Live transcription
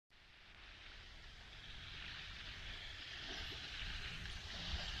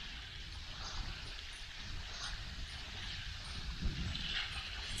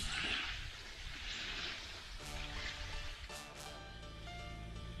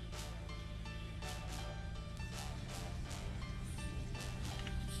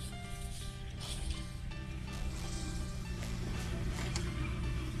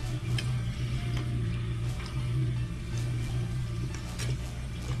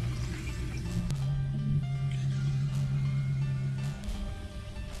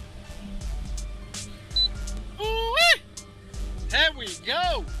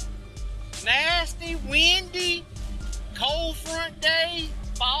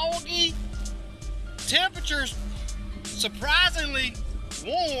temperature's surprisingly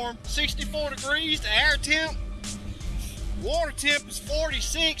warm, 64 degrees. The air temp, water temp is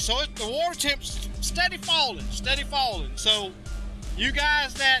 46, so the water temp's steady falling. So you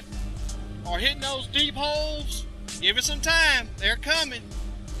guys that are hitting those deep holes, give it some time. They're coming.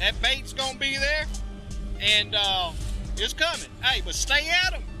 That bait's gonna be there, and it's coming. Hey, but stay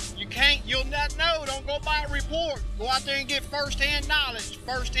at them. You'll not know. Don't go by a report. Go out there and get first-hand knowledge.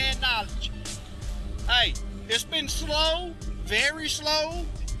 Hey, it's been slow, very slow.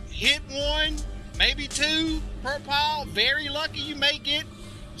 Hit one, maybe two per pile. Very lucky you may get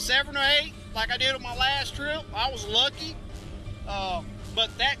 7 or 8 like I did on my last trip. I was lucky.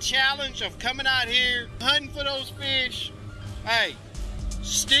 But that challenge of coming out here, hunting for those fish, hey,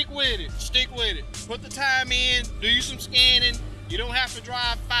 stick with it. Put the time in, do you some scanning. You don't have to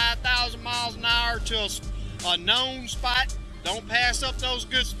drive 5,000 miles an hour to a known spot. Don't pass up those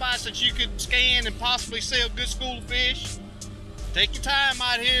good spots that you could scan and possibly see a good school of fish. Take your time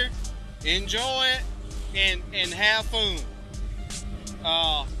out here, enjoy it, and have fun.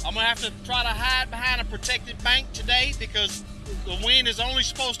 I'm gonna have to try to hide behind a protected bank today because the wind is only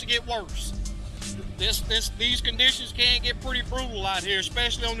supposed to get worse. These conditions can get pretty brutal out here,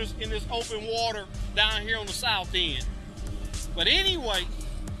 especially in this open water down here on the south end. But anyway,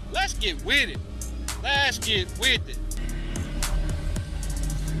 let's get with it.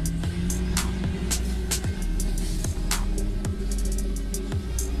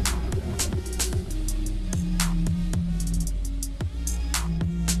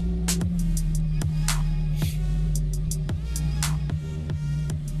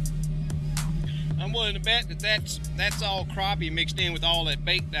 I'm willing to bet that's all crappie mixed in with all that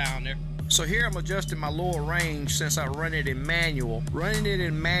bait down there. So here I'm adjusting my lower range since I run it in manual. Running it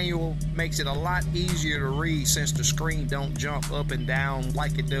in manual makes it a lot easier to read since the screen don't jump up and down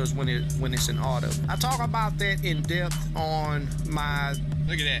like it does when it's in auto. I talk about that in depth on my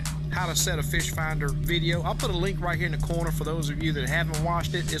look at that how to set a fish finder video. I'll put a link right here in the corner for those of you that haven't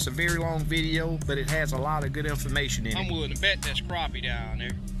watched it. It's a very long video, but it has a lot of good information in it. I'm willing to bet that's crappie down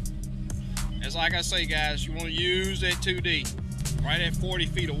there. It's like I say, guys, you want to use that 2D right at 40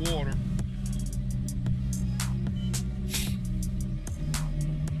 feet of water.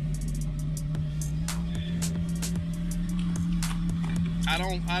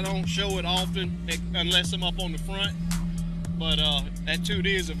 I don't show it often unless I'm up on the front, but that 2D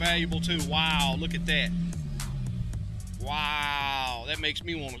is a valuable tool. Wow, look at that. Wow, that makes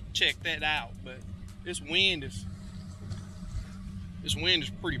me want to check that out. But this wind is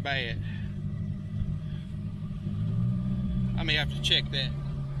pretty bad. I may have to check that.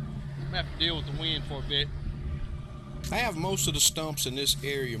 I have to deal with the wind for a bit. I have most of the stumps in this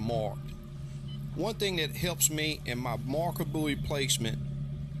area marked. One thing that helps me in my marker buoy placement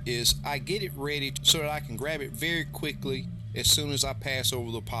is I get it ready so that I can grab it very quickly as soon as I pass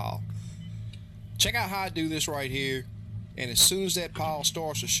over the pile. Check out how I do this right here, and as soon as that pile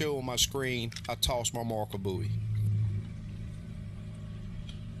starts to show on my screen, I toss my marker buoy.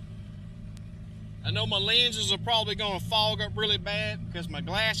 I know my lenses are probably going to fog up really bad because my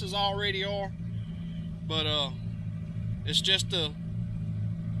glasses already are, but it's just the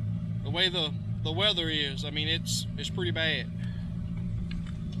way the weather is. I mean, it's pretty bad.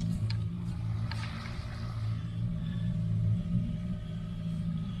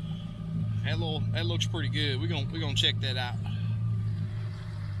 That looks pretty good. We're gonna check that out.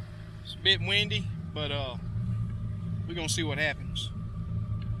 It's a bit windy, but we're gonna see what happens.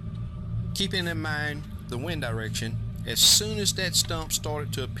 Keeping in mind the wind direction, as soon as that stump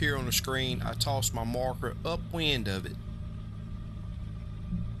started to appear on the screen, I tossed my marker upwind of it.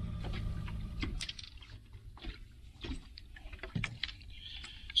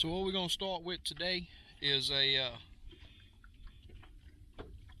 So what we're going to start with today is a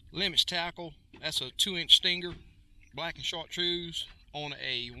limits tackle. That's a 2-inch stinger, black and chartreuse on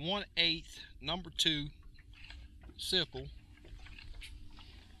a 1/8 number 2 sickle.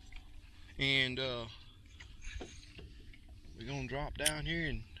 And we're going to drop down here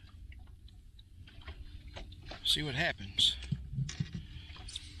and see what happens.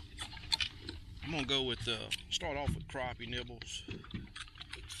 I'm going to go with, start off with crappie nibbles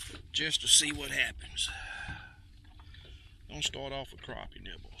just to see what happens. I'm going to start off with crappie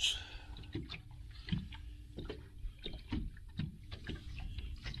nibbles.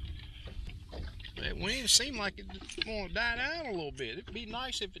 That wind seemed like it's going to die down a little bit. It'd be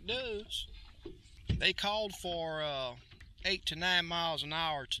nice if it does. They called for 8 to 9 miles an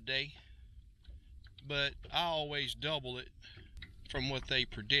hour today, but I always double it from what they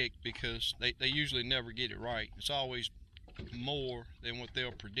predict because they usually never get it right. It's always more than what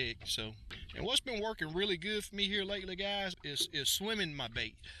they'll predict. So, and what's been working really good for me here lately, guys, is swimming my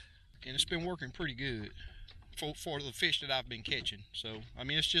bait, and it's been working pretty good for the fish that I've been catching. So, I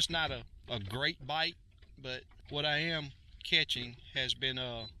mean, it's just not a great bite, but what I am catching has been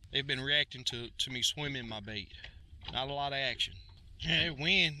they've been reacting to me swimming my bait. Not a lot of action. Yeah,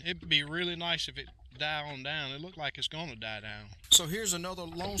 wind. It'd be really nice if it die on down. It looked like it's gonna die down. So here's another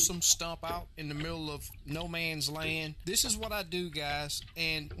lonesome stump out in the middle of no man's land. This is what I do, guys,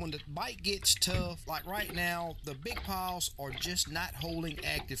 and when the bite gets tough, like right now, the big piles are just not holding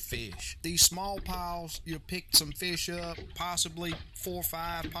active fish. These small piles, you'll pick some fish up, possibly 4 or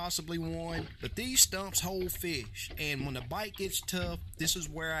 5, possibly 1, but these stumps hold fish, and when the bite gets tough, this is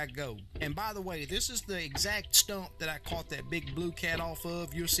where I go. And by the way, this is the exact stump that I caught that big blue cat off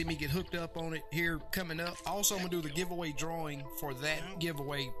of. You'll see me get hooked up on it here coming up. Also, I'm gonna do the giveaway drawing for that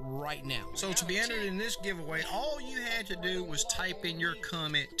giveaway right now. So to be entered in this giveaway, all you had to do was type in your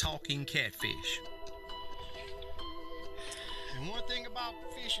comment talking catfish. And one thing about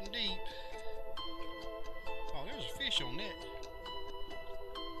fishing deep, oh, there's a fish on that.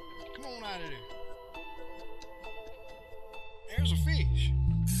 Come on out of there. There's a fish.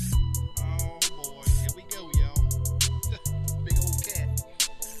 Oh boy, here we go, y'all. Big old cat.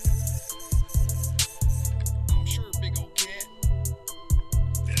 I'm sure big old cat.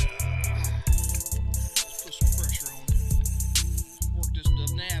 Let's put some pressure on it. Work this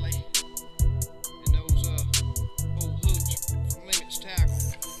Denali and those old hooks from Limits Tackle.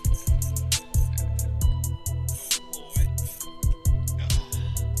 Oh boy.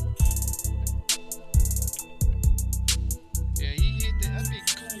 Yeah, he hit that. That'd be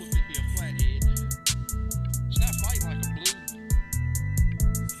cool if it'd be a flathead. It's not fighting like a blue.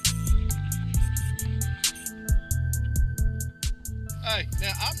 Hey,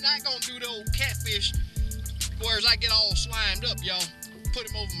 now I'm not gonna do the old catfish whereas I get all slimed up, y'all. Put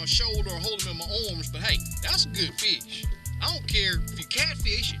him over my shoulder or hold him in my arms, but hey, that's a good fish. I don't care if you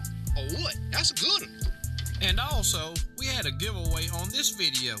catfish it or what, that's a good one. And also, we had a giveaway on this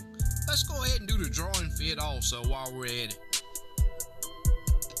video. Let's go ahead and do the drawing for it also while we're at it.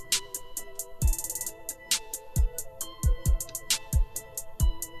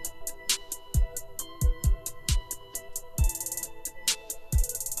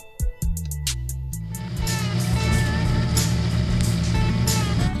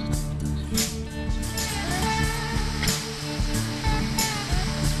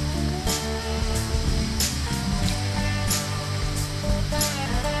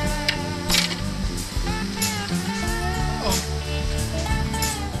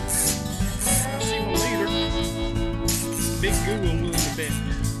 Big goo I'm willing to bet.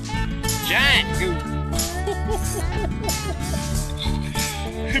 Giant goo.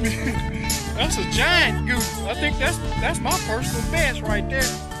 That's a giant goo. I think that's my personal best right there.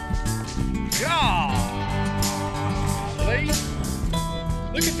 Golly.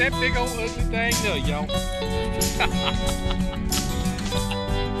 Look at that big old ugly thing there, y'all.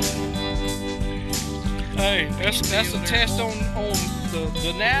 Hey, that's a test on the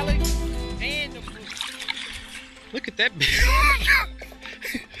Denali and the look at that big.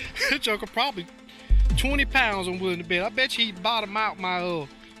 That joker probably 20 pounds I'm willing to bet. I bet you he'd bottom out my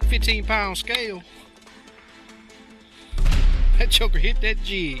 15-pound scale. That joker hit that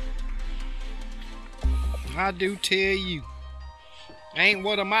jig. I do tell you. Ain't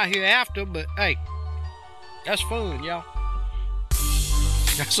what I'm out here after, but hey, that's fun, y'all.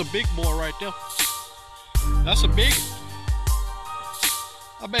 That's a big boy right there. That's a big one.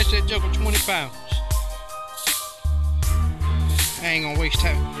 I bet that joker 20 pounds. I ain't gonna waste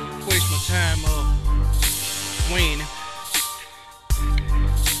my time weighing him.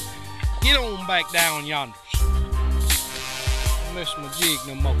 Get on back down yonder. Don't mess my jig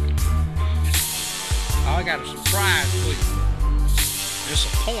no more. Oh, I got a surprise for you. It's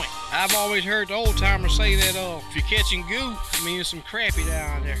a point. I've always heard the old timers say that if you're catching goo, I mean there's some crappie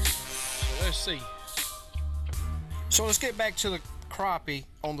down there. So let's see. So let's get back to the crappie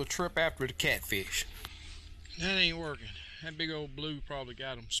on the trip after the catfish. That ain't working. That big old blue probably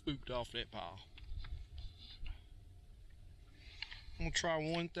got him spooked off that pile. I'm gonna try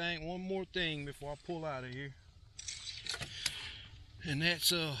one more thing before I pull out of here. And that's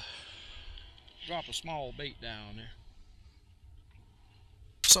drop a small bait down there.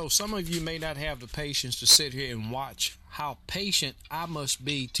 So some of you may not have the patience to sit here and watch how patient I must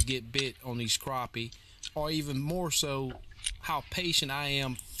be to get bit on these crappie, or even more so, how patient I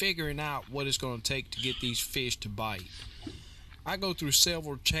am figuring out what it's going to take to get these fish to bite. I go through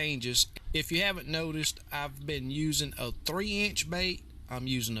several changes. If you haven't noticed, I've been using a 3-inch bait, I'm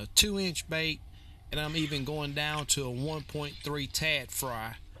using a 2-inch bait, and I'm even going down to a 1.3 tad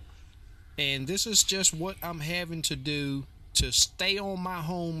fry. And this is just what I'm having to do to stay on my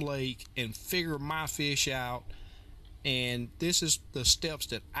home lake and figure my fish out. And this is the steps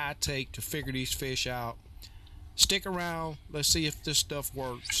that I take to figure these fish out. Stick around, let's see if this stuff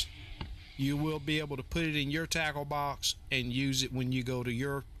works. You will be able to put it in your tackle box and use it when you go to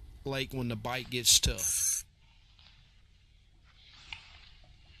your lake when the bite gets tough.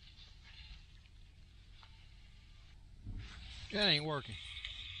 That ain't working.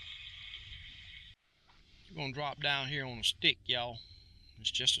 You're gonna drop down here on a stick, y'all.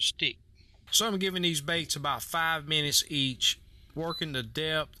 It's just a stick. So I'm giving these baits about 5 minutes each, working the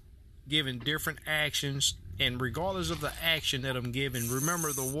depth, giving different actions, and regardless of the action that I'm giving,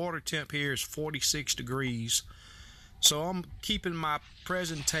 remember the water temp here is 46 degrees. So I'm keeping my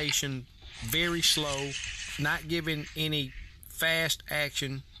presentation very slow, not giving any fast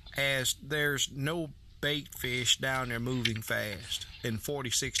action, as there's no bait fish down there moving fast in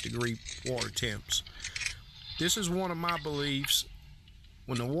 46 degree water temps. This is one of my beliefs.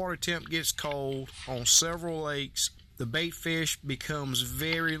 When the water temp gets cold on several lakes, the bait fish becomes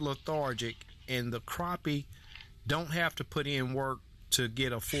very lethargic, and the crappie don't have to put in work to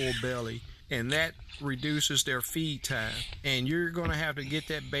get a full belly, and that reduces their feed time. And you're going to have to get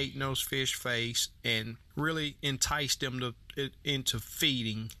that bait in those fish face and really entice them into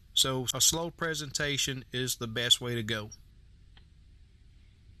feeding. So a slow presentation is the best way to go.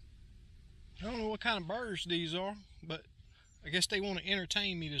 I don't know what kind of birds these are, but I guess they want to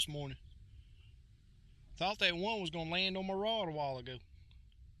entertain me this morning. Thought that one was going to land on my rod a while ago.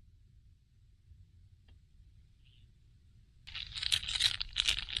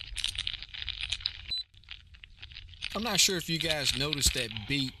 I'm not sure if you guys notice that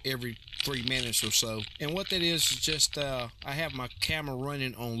beep every 3 minutes or so, and what that is just I have my camera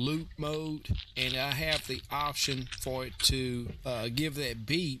running on loop mode, and I have the option for it to give that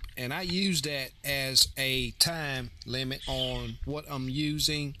beep, and I use that as a time limit on what I'm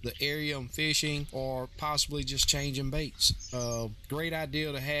using, the area I'm fishing, or possibly just changing baits. Great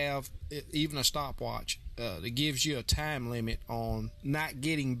idea to have even a stopwatch that gives you a time limit on not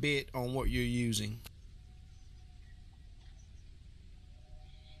getting bit on what you're using.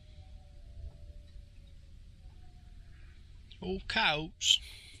 Old coyotes.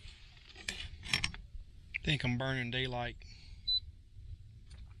 Think I'm burning daylight.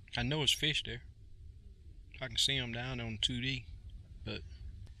 I know there's fish there. I can see them down on 2D, but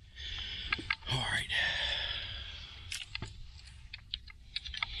alright.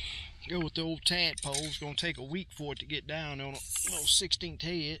 Go with the old tadpole. It's gonna take a week for it to get down on a little 16th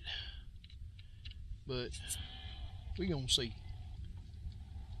head, but we gonna see.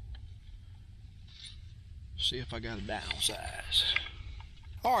 See if I got a downsize.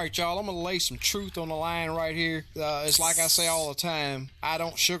 Alright, y'all, I'm going to lay some truth on the line right here. It's like I say all the time, I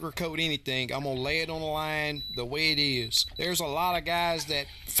don't sugarcoat anything. I'm going to lay it on the line the way it is. There's a lot of guys that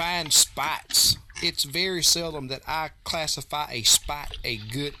find spots. It's very seldom that I classify a spot a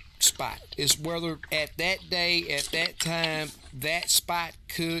good spot. It's whether at that day, at that time, that spot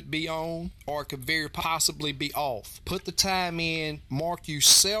could be on or it could very possibly be off. Put the time in, mark you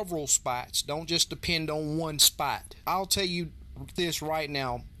several spots. Don't just depend on one spot. I'll tell you this right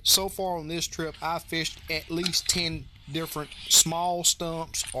now. So far on this trip, I fished at least 10 different small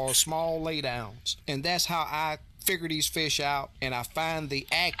stumps or small laydowns. And that's how I figure these fish out, and I find the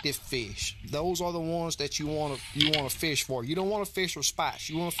active fish. Those are the ones that you want to fish for. You don't want to fish for spots.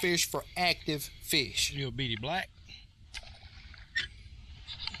 You want to fish for active fish. You'll beady black.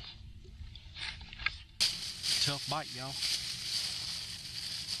 Tough bite, y'all.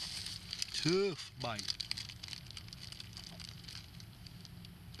 Tough bite.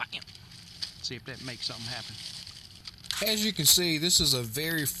 Bam. See if that makes something happen. As you can see, this is a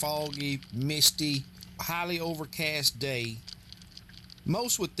very foggy, misty, highly overcast day.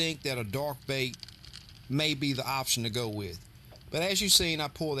 Most would think that a dark bait may be the option to go with, but as you've seen, I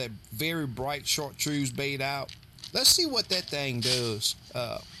pull that very bright chartreuse bait out. Let's see what that thing does.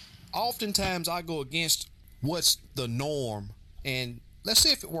 Oftentimes I go against what's the norm, and let's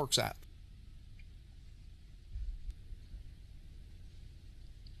see if it works out.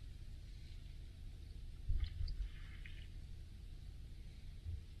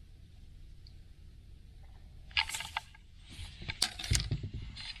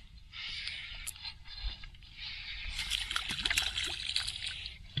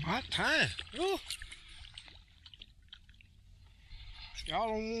 What time? Oh. Y'all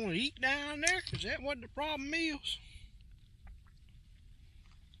don't want to eat down there? Is that what the problem is?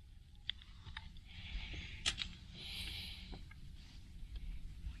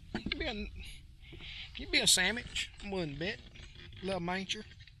 You'd be a sandwich, I'm willing to bet. Little manger.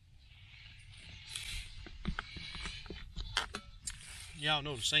 Y'all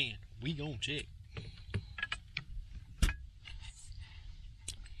know the saying, we gonna check.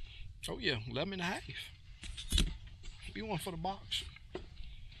 Oh yeah, 11.5. Be one for the box.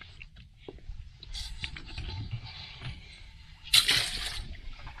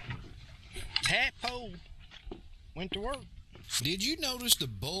 Tadpole went to work. Did you notice the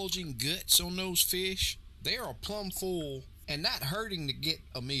bulging guts on those fish? They are plumb full and not hurting to get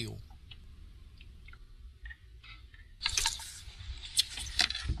a meal.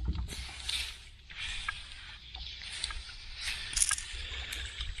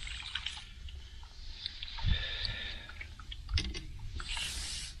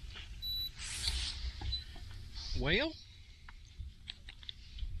 Well,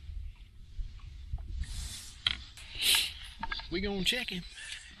 we gonna check him.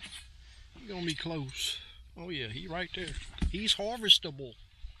 He gonna be close. Oh yeah, he right there. He's harvestable.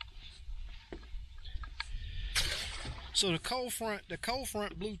 So the cold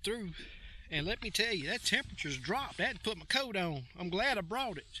front blew through, and let me tell you, that temperature's dropped. I had to put my coat on. I'm glad I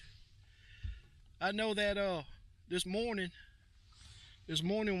brought it. I know that this morning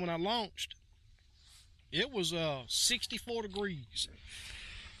when I launched, it was 64 degrees,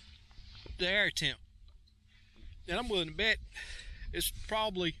 the air temp. And I'm willing to bet it's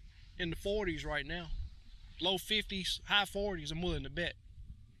probably in the 40s right now. Low 50s, high 40s, I'm willing to bet.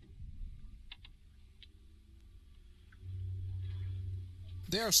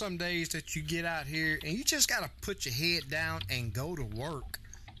 There are some days that you get out here and you just gotta put your head down and go to work.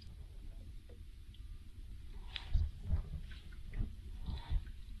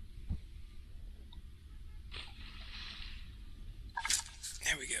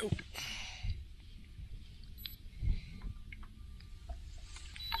 There we go.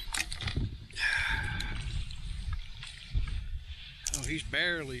 Oh, he's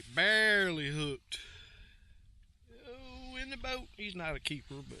barely hooked. Oh, in the boat. He's not a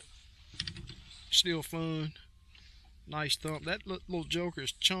keeper, but still fun. Nice thump. That little joker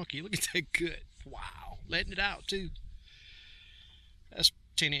is chunky. Look at that gut. Wow. Letting it out, too. That's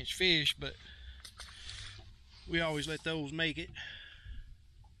 10-inch fish, but we always let those make it.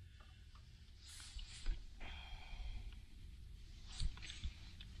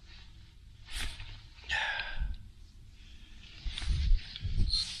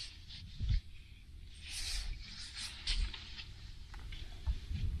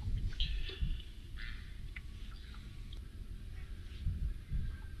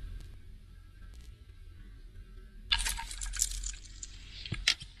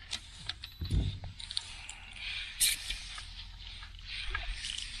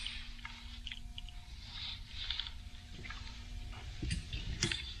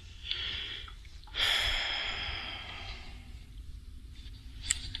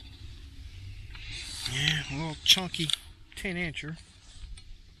 Yeah, a little chunky 10-incher.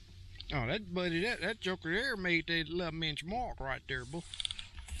 Oh, that buddy, that joker there made that 11-inch mark right there, boy.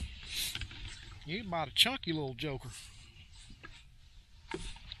 He's about a chunky little joker.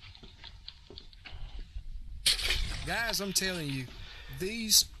 Guys, I'm telling you,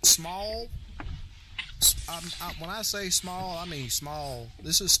 these small, when I say small, I mean small.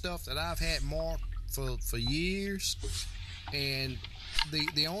 This is stuff that I've had marked for years, and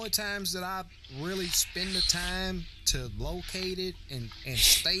the only times that I really spend the time to locate it and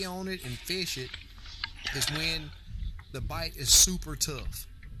stay on it and fish it is when the bite is super tough.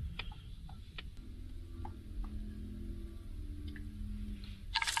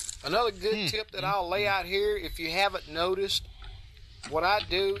 Another good tip that I'll lay out here, if you haven't noticed, what I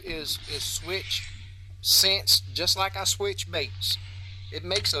do is switch scents just like I switch baits. It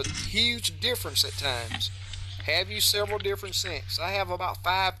makes a huge difference at times. Have you several different scents? I have about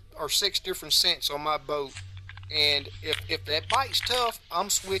 5 or 6 different scents on my boat, and if that bite's tough, I'm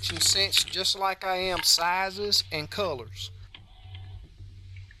switching scents just like I am sizes and colors.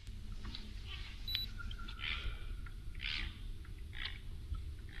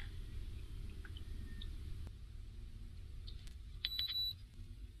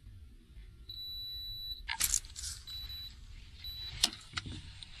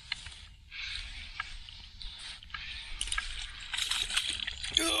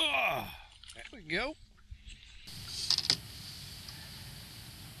 There we go.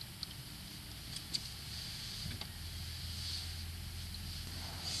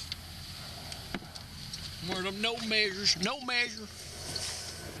 One of them no measure.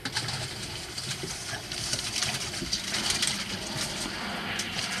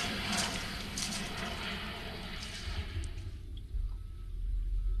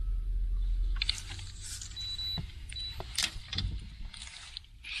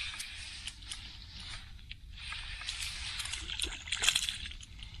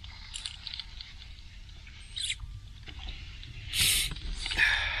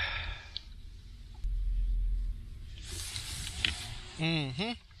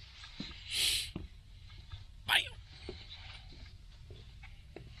 Mm-hmm. Bam.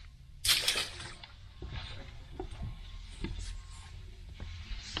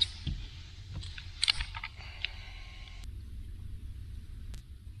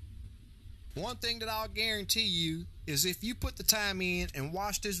 One thing that I'll guarantee you is if you put the time in and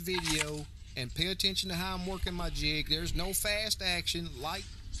watch this video and pay attention to how I'm working my jig, there's no fast action,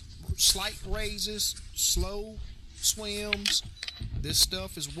 slight raises, slow swims. This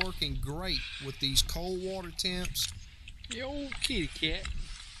stuff is working great with these cold water temps. The old kitty cat.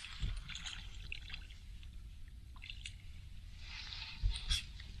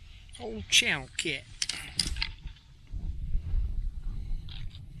 Old channel cat.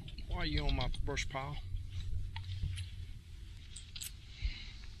 Why are you on my brush pile?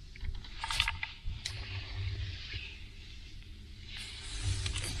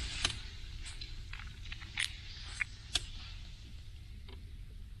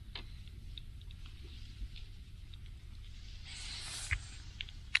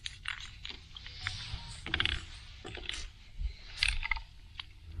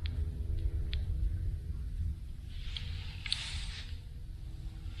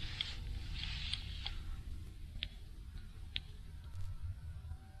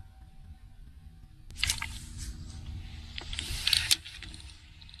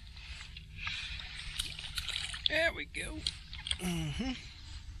 There we go. Mm-hmm.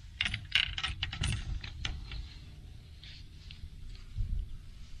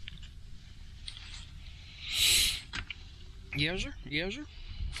 Yes, sir. Yes, sir.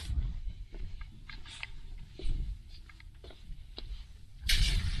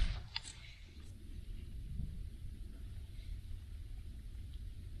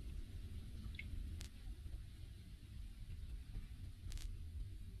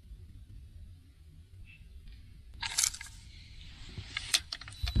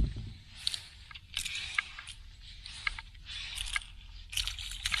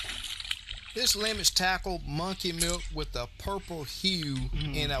 This Limits Tackle Monkey Milk with a purple hue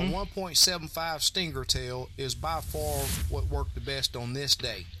and a 1.75 stinger tail is by far what worked the best on this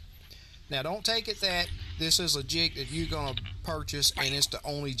day. Now don't take it that this is a jig that you're going to purchase and it's the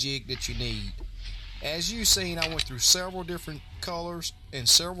only jig that you need. As you've seen, I went through several different colors and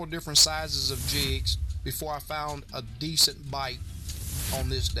several different sizes of jigs before I found a decent bite on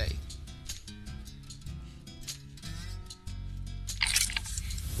this day.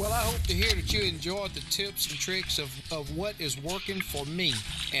 Well, I hope to hear that you enjoyed the tips and tricks of what is working for me.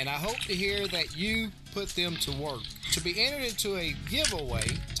 And I hope to hear that you put them to work. To be entered into a giveaway,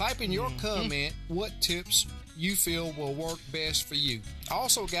 type in your comment what tips you feel will work best for you.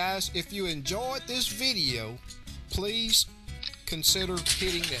 Also, guys, if you enjoyed this video, please consider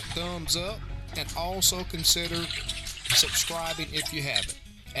hitting that thumbs up and also consider subscribing if you haven't.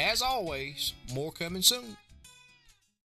 As always, more coming soon.